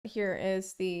here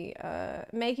is the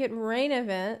Make It Rain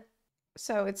event.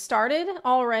 So it started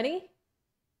already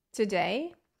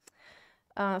today.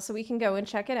 So we can go and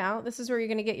check it out. This is where you're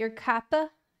going to get your KAPPA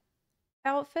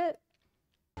outfit.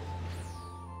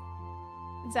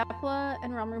 Zepla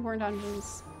and Realm Reborn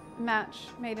dungeons. Match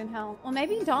made in hell. Well,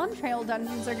 maybe Dawn Trail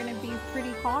dungeons are going to be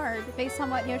pretty hard based on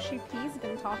what Yoshi P's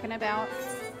been talking about.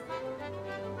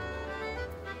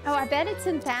 Oh, I bet it's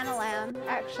in Thanalan,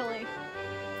 actually.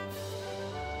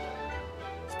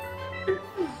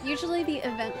 Usually the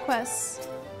event quests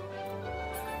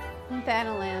in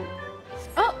Thanalan.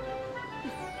 Oh!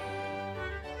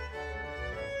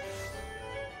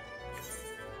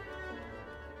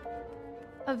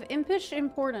 Of impish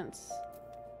importance.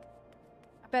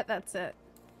 I bet that's it.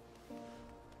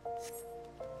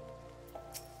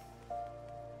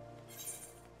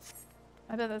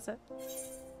 I bet that's it.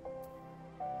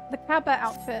 The KAPPA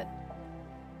outfit.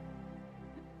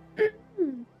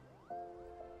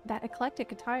 That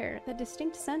eclectic attire, that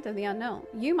distinct scent of the unknown.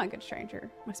 You, my good stranger,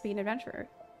 must be an adventurer.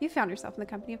 You found yourself in the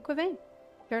company of Quivane,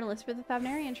 journalist for the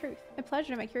Thavnarian Truth. A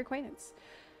pleasure to make your acquaintance.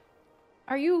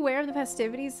 Are you aware of the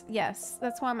festivities? Yes,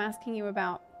 that's what I'm asking you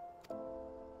about.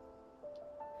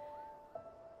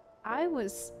 I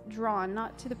was drawn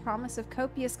not to the promise of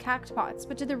copious cactpots,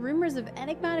 but to the rumors of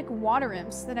enigmatic water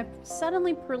imps that have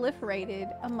suddenly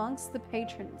proliferated amongst the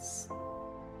patrons.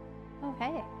 Oh,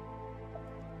 hey.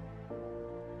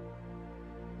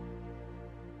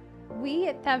 We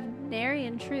at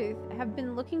Thavnarian Truth have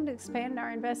been looking to expand our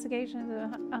investigations.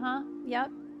 Yep.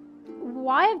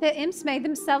 Why have the imps made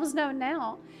themselves known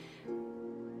now?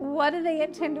 What do they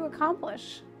intend to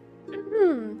accomplish?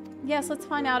 Yes, let's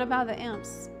find out about the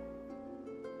imps.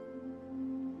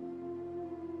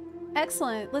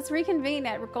 Excellent. Let's reconvene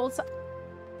at Gold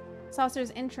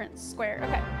Saucer's entrance square.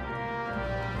 Okay.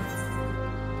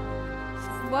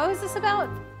 What was this about?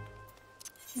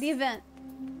 The event.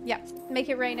 Yep. Make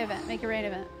it rain event. Make it rain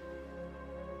event.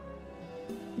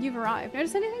 You've arrived.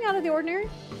 Notice anything out of the ordinary?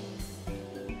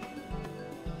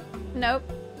 Nope.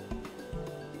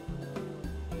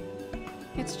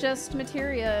 It's just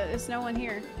materia. There's no one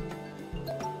here.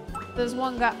 There's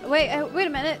one guy. Wait, wait a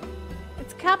minute.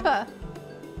 It's KAPPA.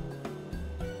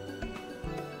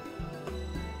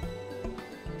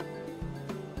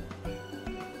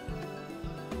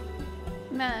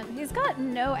 Man, he's got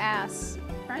no ass,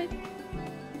 right?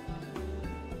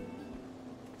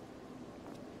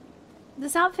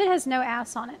 This outfit has no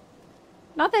ass on it.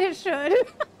 Not that it should.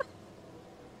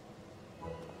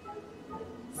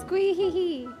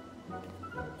 Squee-hee-hee.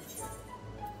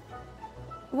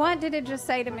 What did it just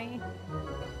say to me?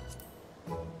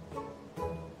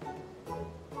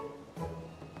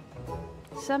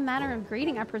 Some manner of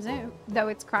greeting, I presume, though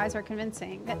its cries are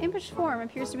convincing. That impish form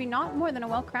appears to be not more than a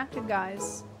well-crafted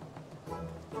guise.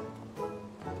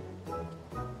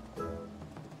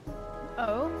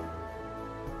 Oh?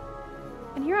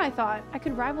 And here I thought I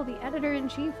could rival the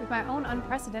editor-in-chief with my own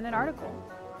unprecedented article.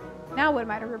 Now what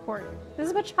am I to report? This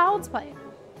is but child's play,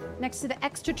 next to the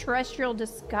extraterrestrial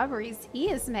discoveries he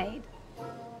has made.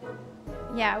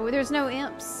 Yeah, well, there's no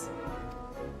imps.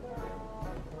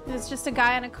 It's just a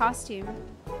guy in a costume.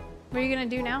 What are you gonna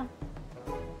do now?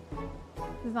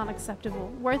 This is unacceptable.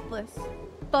 Worthless.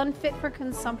 Unfit for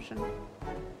consumption.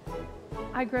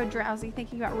 I grow drowsy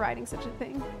thinking about writing such a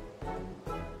thing.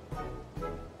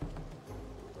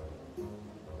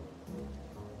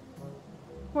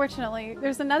 Fortunately,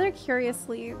 there's another curious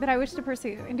lead that I wish to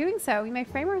pursue. In doing so, we may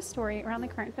frame our story around the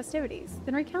current festivities,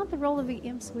 then recount the role of the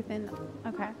imps within them.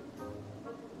 Okay.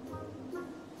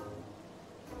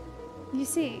 You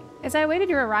see, as I awaited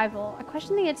your arrival, I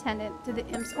questioned the attendant to the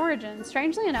imp's origin.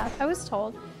 Strangely enough, I was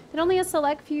told that only a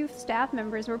select few staff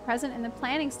members were present in the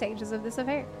planning stages of this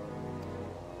affair.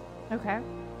 Okay.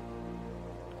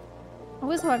 I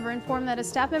was, however, informed that a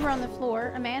staff member on the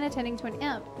floor, a man attending to an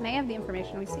imp, may have the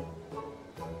information we seek.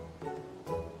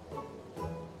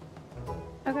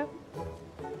 Okay.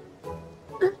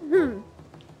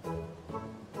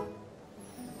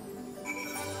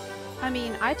 I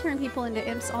mean, I turn people into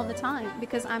imps all the time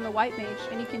because I'm a white mage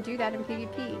and you can do that in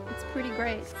PvP. It's pretty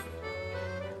great.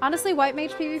 Honestly, white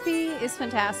mage PvP is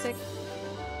fantastic.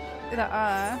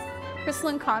 The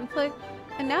Crystalline Conflict,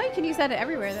 and now you can use that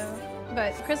everywhere though.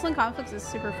 But Crystalline Conflict is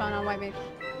super fun on white mage.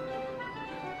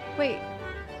 Wait.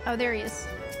 Oh, there he is.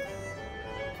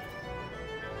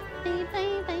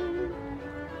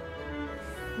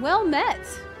 Well met!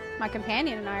 My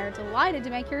companion and I are delighted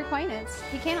to make your acquaintance.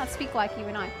 He cannot speak like you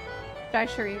and I, but I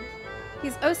assure you,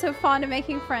 he's oh so fond of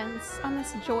making friends on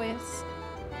this joyous,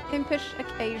 impish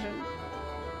occasion.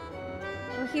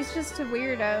 Well, he's just a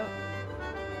weirdo.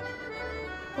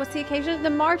 What's the occasion? The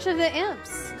March of the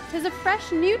Imps. 'Tis a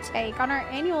fresh new take on our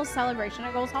annual celebration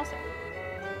at Gold's Halsey.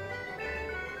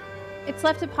 It's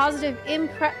left a positive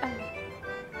impress.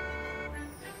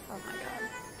 Oh my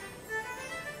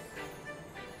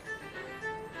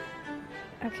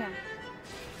god. Okay.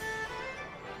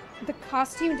 The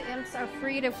costumed imps are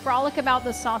free to frolic about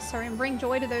the saucer and bring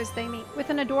joy to those they meet with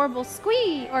an adorable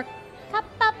squee or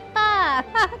KAPPA.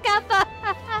 KAPPA.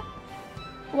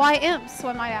 Why imps,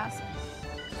 one might ask.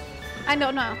 I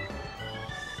don't know.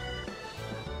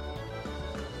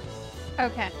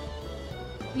 Okay.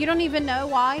 You don't even know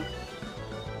why?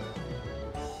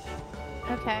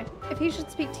 Okay. If he should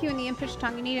speak to you in the impish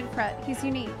tongue, you needn't fret. He's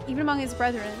unique, even among his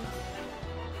brethren.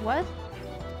 What?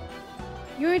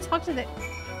 You already talked to the...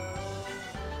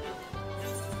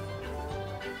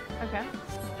 Okay.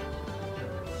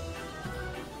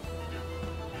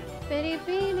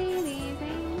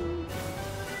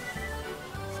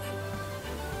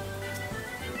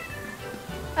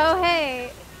 Oh,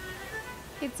 hey.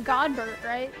 It's Godbert,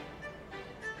 right?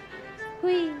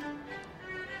 Whee.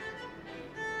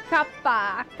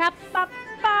 KAPPA.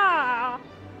 KAPPA.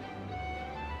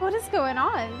 What is going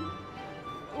on?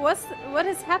 What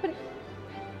has happened?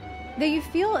 Though you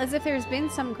feel as if there's been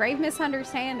some grave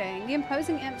misunderstanding, the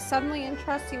imposing imp suddenly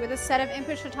entrusts you with a set of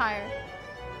impish attire.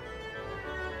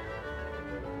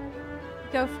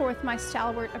 Go forth, my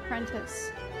stalwart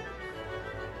apprentice.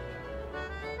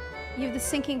 You have the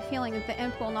sinking feeling that the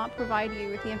imp will not provide you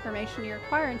with the information you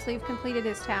require until you've completed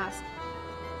his task.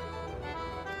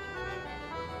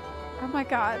 Oh my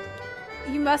god.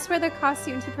 You must wear the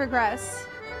costume to progress.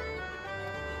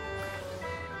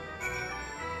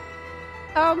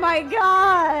 Oh my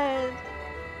god!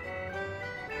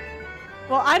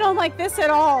 Well, I don't like this at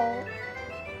all.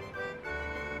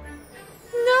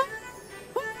 No!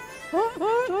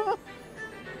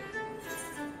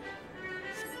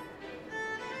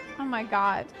 Oh my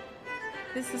god.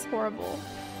 This is horrible.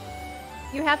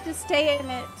 You have to stay in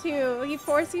it too. He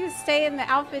forced you to stay in the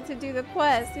outfit to do the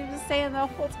quest. You have to stay in the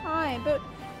whole time. But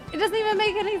it doesn't even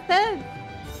make any sense.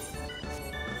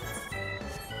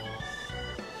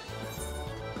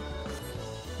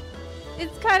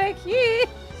 It's kind of cute.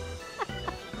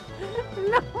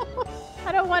 No,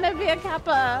 I don't want to be a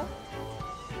KAPPA.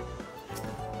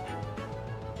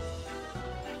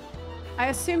 I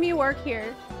assume you work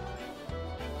here.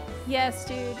 Yes,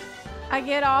 dude. I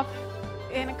get off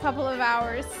in a couple of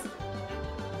hours.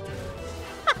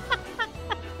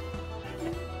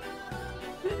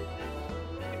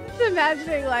 Just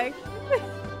imagining, like,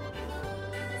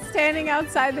 standing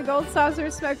outside the Gold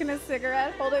Saucer smoking a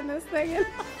cigarette, holding this thing in.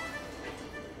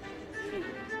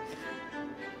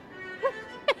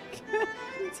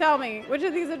 Tell me, which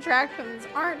of these attractions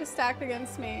aren't stacked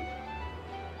against me?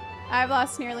 I've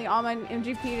lost nearly all my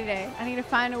MGP today. I need to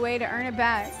find a way to earn it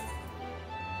back.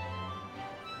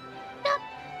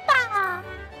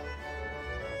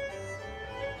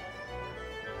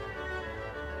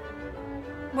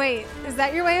 Wait, is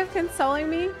that your way of consoling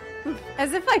me?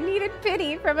 As if I needed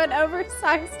pity from an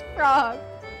oversized frog.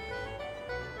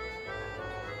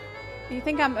 Do you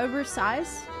think I'm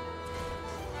oversized?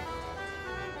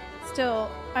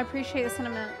 Still, I appreciate the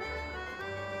sentiment.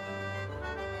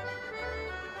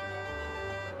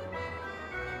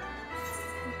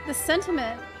 The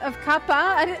sentiment of KAPPA?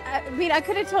 I mean, I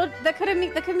could have told, that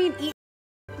could mean eat,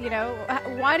 you know?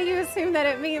 Why do you assume that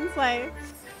it means, like...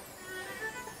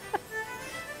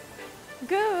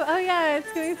 Go, oh yeah,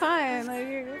 it's gonna be fine.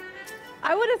 Like,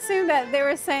 I would assume that they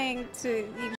were saying to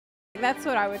eat. That's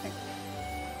what I would think.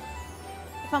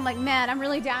 If I'm like, man, I'm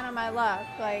really down on my luck.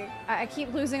 Like, I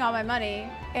keep losing all my money.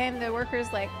 And the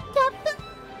worker's like,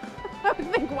 I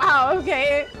would think, wow,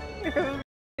 okay.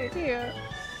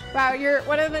 Wow, you're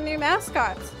one of the new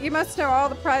mascots. You must know all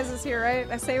the prizes here, right?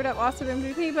 I saved up lots of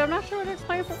MVP, but I'm not sure what to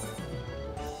explain for.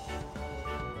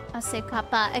 I'll say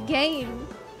KAPPA again.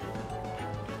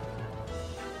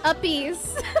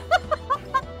 Uppies.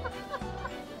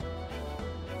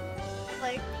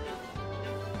 Like,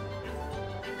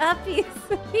 uppies.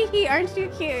 Aren't you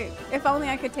cute? If only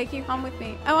I could take you home with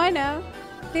me. Oh, I know.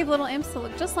 They have little imps that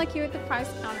look just like you at the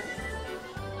prize counter.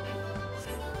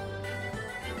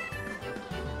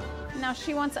 Now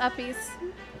she wants uppies.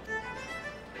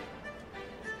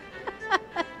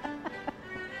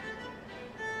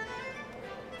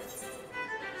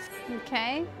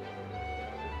 Okay.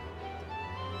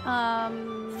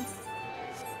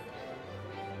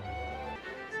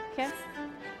 Okay.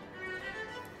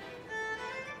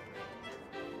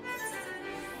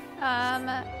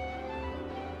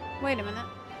 Wait a minute.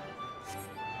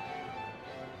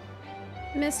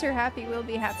 Mr. Happy will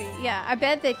be happy. Yeah, I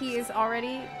bet that he is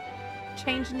already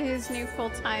change into his new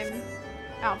full-time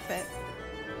outfit.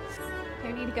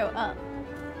 Okay, we need to go up.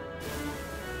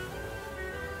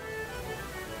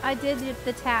 I did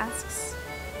the tasks.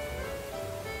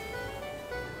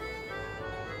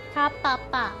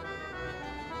 KAPPA.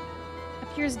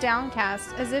 Appears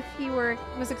downcast, as if he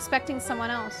was expecting someone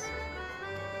else.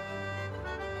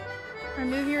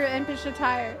 Remove your impish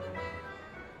attire.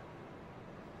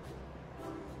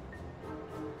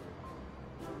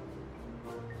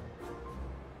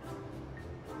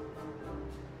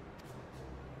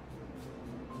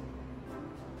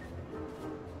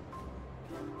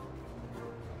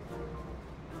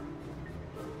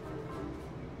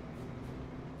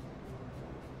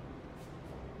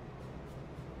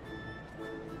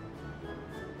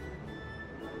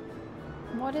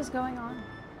 What is going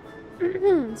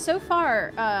on? So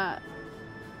far,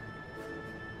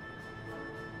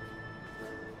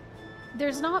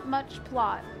 there's not much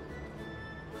plot,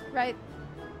 right?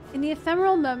 In the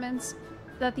ephemeral moments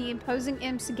that the imposing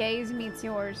imp's gaze meets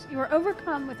yours, you are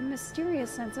overcome with a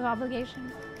mysterious sense of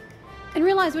obligation. And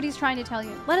realize what he's trying to tell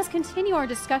you. Let us continue our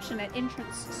discussion at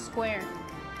Entrance Square.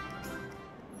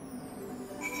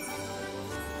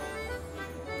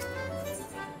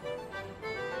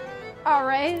 All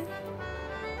right.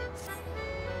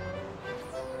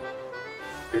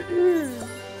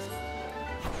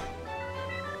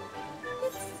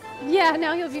 Yeah,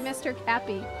 now he'll be Mr.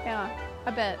 Cappy. Yeah,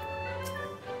 I bet.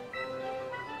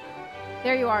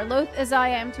 There you are. Loath as I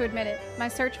am to admit it, my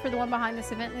search for the one behind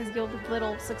this event has yielded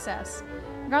little success.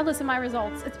 Regardless of my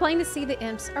results, it's plain to see the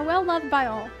imps are well loved by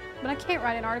all, but I can't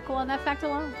write an article on that fact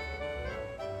alone.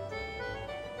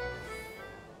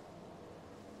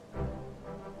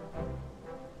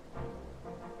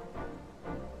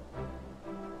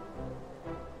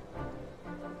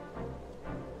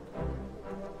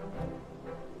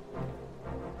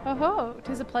 Oh,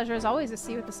 'tis a pleasure as always to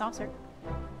see you with the saucer.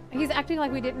 He's acting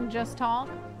like we didn't just talk.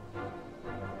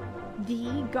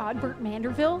 The Godbert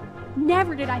Manderville?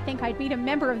 Never did I think I'd meet a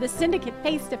member of the Syndicate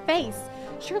face to face.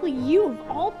 Surely you, of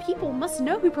all people, must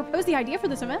know who proposed the idea for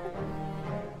this event.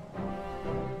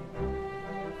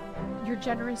 Your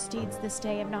generous deeds this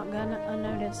day have not gone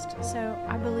unnoticed, so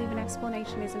I believe an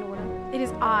explanation is in order. It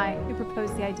is I who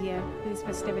proposed the idea for these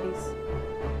festivities.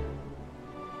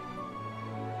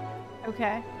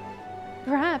 Okay.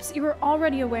 Perhaps you were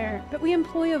already aware, but we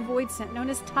employ a void scent known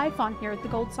as Typhon here at the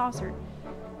Gold Saucer.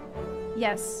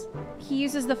 Yes, he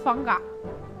uses the funga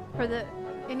for the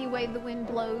any way the wind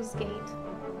blows gate.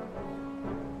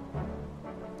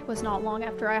 It was not long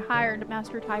after I hired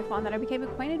Master Typhon that I became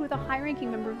acquainted with a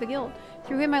high-ranking member of the guild.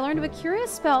 Through him I learned of a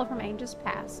curious spell from Angel's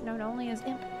Pass, known only as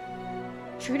Imp.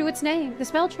 True to its name, the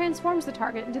spell transforms the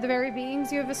target into the very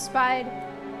beings you have espied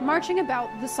marching about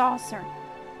the saucer.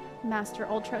 Master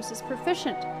Ultros is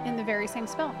proficient in the very same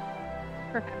spell.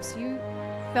 Perhaps you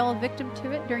fell victim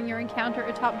to it during your encounter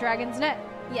atop Dragon's Net.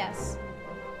 Yes.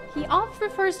 He oft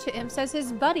refers to imps as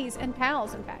his buddies and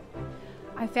pals, in fact.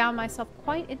 I found myself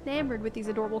quite enamored with these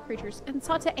adorable creatures and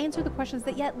sought to answer the questions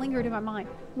that yet lingered in my mind.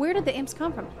 Where did the imps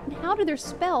come from? And how did their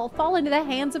spell fall into the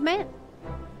hands of man?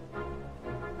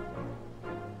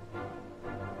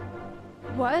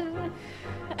 What?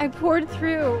 I poured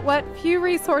through what few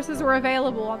resources were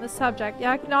available on the subject,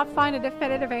 yet I could not find a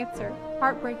definitive answer.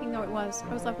 Heartbreaking though it was,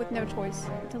 I was left with no choice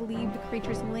but to leave the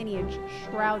creature's lineage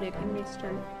shrouded in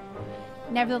mystery.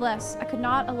 Nevertheless, I could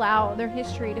not allow their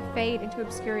history to fade into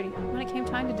obscurity. When it came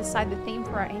time to decide the theme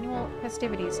for our annual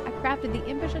festivities, I crafted the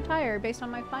impish attire based on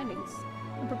my findings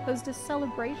and proposed a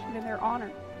celebration in their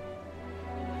honor.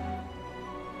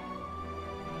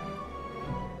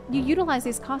 You utilize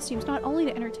these costumes not only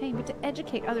to entertain, but to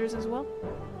educate others as well.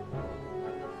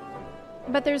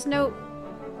 But there's no...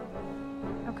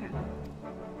 Okay.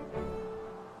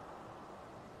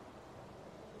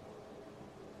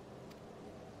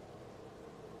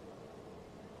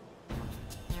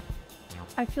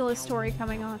 I feel a story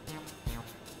coming on.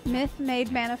 Myth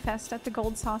made manifest at the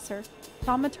Gold Saucer.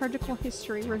 Thaumaturgical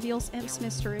history reveals Imp's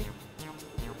mystery.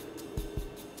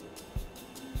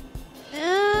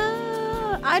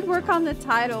 I'd work on the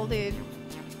title, dude.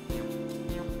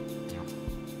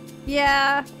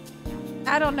 Yeah.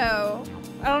 I don't know.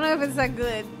 I don't know if it's that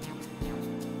good.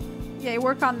 Yeah,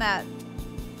 work on that.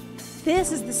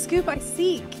 This is the scoop I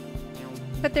seek.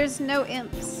 But there's no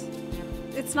imps.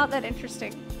 It's not that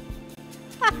interesting.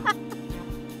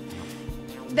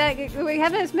 We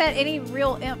haven't met any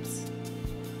real imps.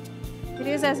 It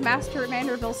is as Master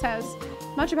Manderville says.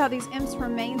 Much about these imps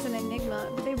remains an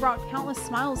enigma, but they brought countless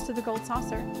smiles to the Gold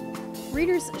Saucer.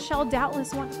 Readers shall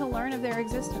doubtless want to learn of their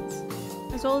existence,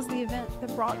 as well as the event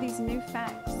that brought these new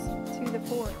facts to the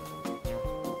fore.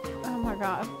 my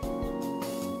god.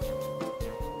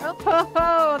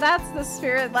 Oh, that's the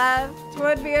spirit left. It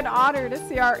would be an honor to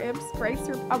see our imps grace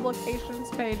your publications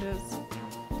pages.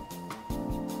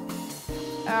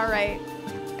 Alright.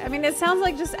 I mean, it sounds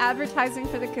like just advertising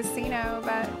for the casino,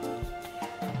 but...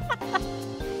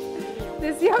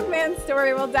 This young man's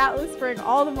story will doubtless bring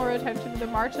all the more attention to the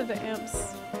March of the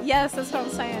Imps. Yes, that's what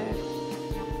I'm saying.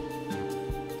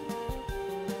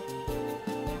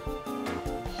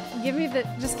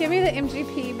 Just give me the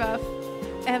MGP buff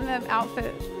and the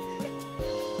outfit.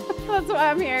 That's why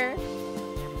I'm here.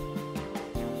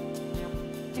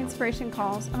 Inspiration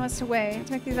calls. I must away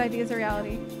to make these ideas a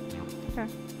reality. Okay.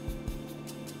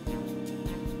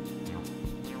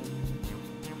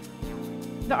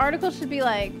 The article should be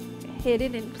like,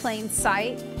 hidden in plain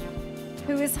sight.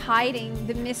 Who is hiding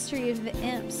the mystery of the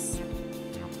imps?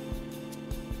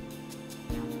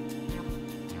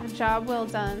 A job well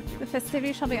done. The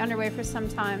festivities shall be underway for some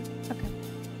time. Okay.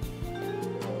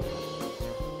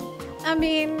 I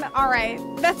mean, alright.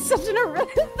 That's such an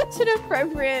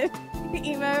appropriate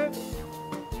emote.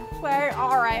 Like,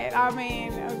 alright. I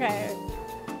mean, okay.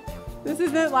 This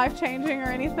isn't life-changing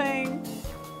or anything.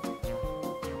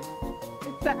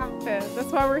 It's the outfit.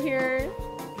 That's why we're here.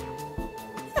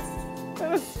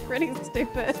 That was pretty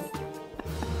stupid.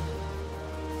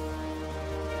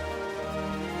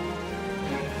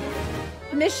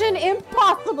 Mission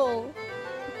impossible!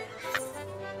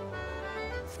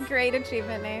 Great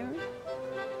achievement name.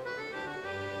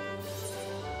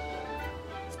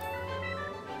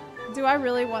 Do I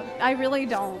really want... I really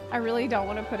don't. I really don't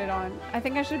want to put it on. I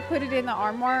think I should put it in the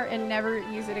armoire and never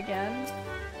use it again.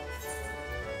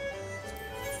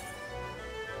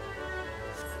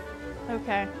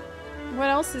 Okay. What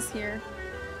else is here?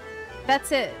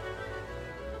 That's it.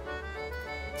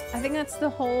 I think that's the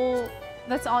whole...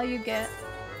 That's all you get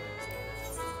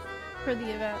for the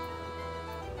event.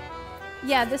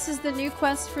 Yeah, this is the new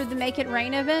quest for the Make It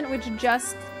Rain event, which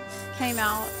just came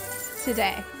out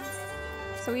today.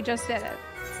 So we just did it.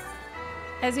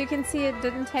 As you can see, it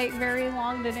didn't take very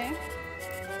long to do.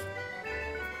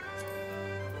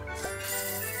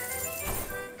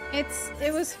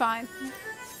 It was fine.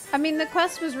 I mean, the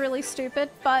quest was really stupid,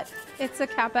 but it's a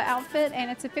KAPPA outfit, and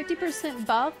it's a 50%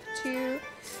 buff to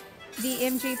the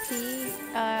MGP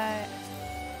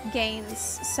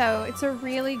gains. So it's a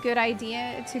really good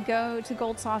idea to go to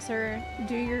Gold Saucer,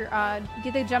 do your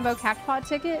get the Jumbo Cactpot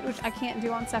ticket, which I can't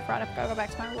do on Sephiroth. I've got to go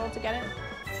back to my world to get it.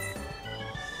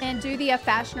 And do the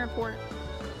fashion report.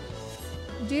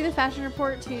 Do the fashion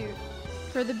report too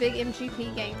for the big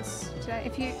MGP gains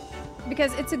today.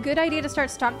 Because it's a good idea to start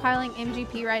stockpiling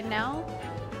MGP right now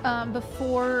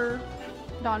before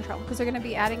Dawn Trail, because they're going to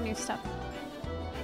be adding new stuff.